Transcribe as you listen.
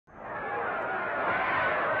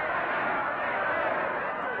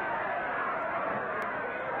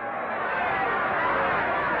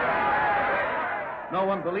No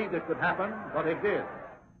one believed it could happen, but it did.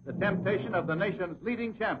 The temptation of the nation's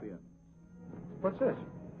leading champion. What's this?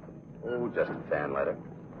 Oh, just a fan letter.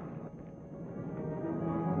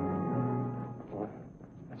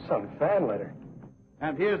 That's some fan letter.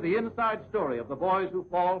 And here's the inside story of the boys who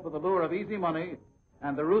fall for the lure of easy money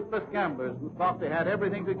and the ruthless gamblers who thought they had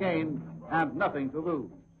everything to gain and nothing to lose.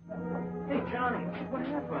 Hey, Johnny, what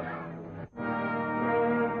happened?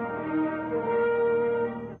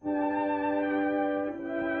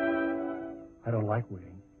 I don't like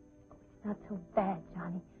waiting. It's not so bad,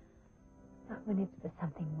 Johnny. Not when it's for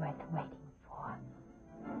something worth waiting for.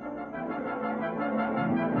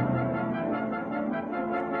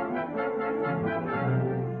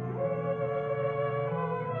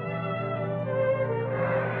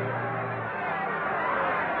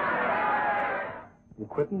 I'm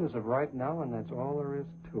quitting as of right now, and that's all there is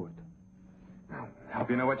to it. Hope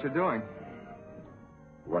you know what you're doing.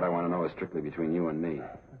 What I want to know is strictly between you and me.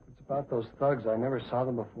 It's about those thugs. I never saw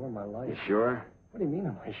them before in my life. You sure? What do you mean,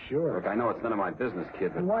 am I sure? Look, I know it's none of my business,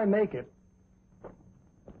 kid, but... Then why make it?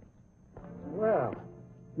 Well,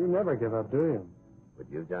 you never give up, do you? Would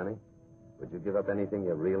you, Johnny? Would you give up anything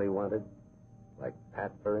you really wanted? Like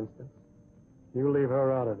Pat, for instance? You leave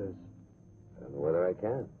her out of this. I don't know whether I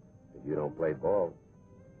can, if you don't play ball.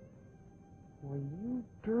 Well, you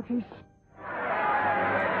dirty...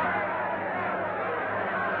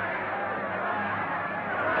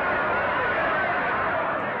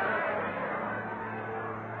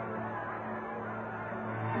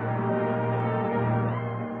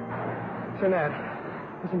 Jeanette,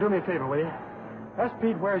 listen, do me a favor, will you? Ask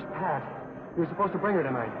Pete where's Pat. He was supposed to bring her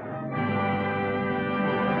tonight.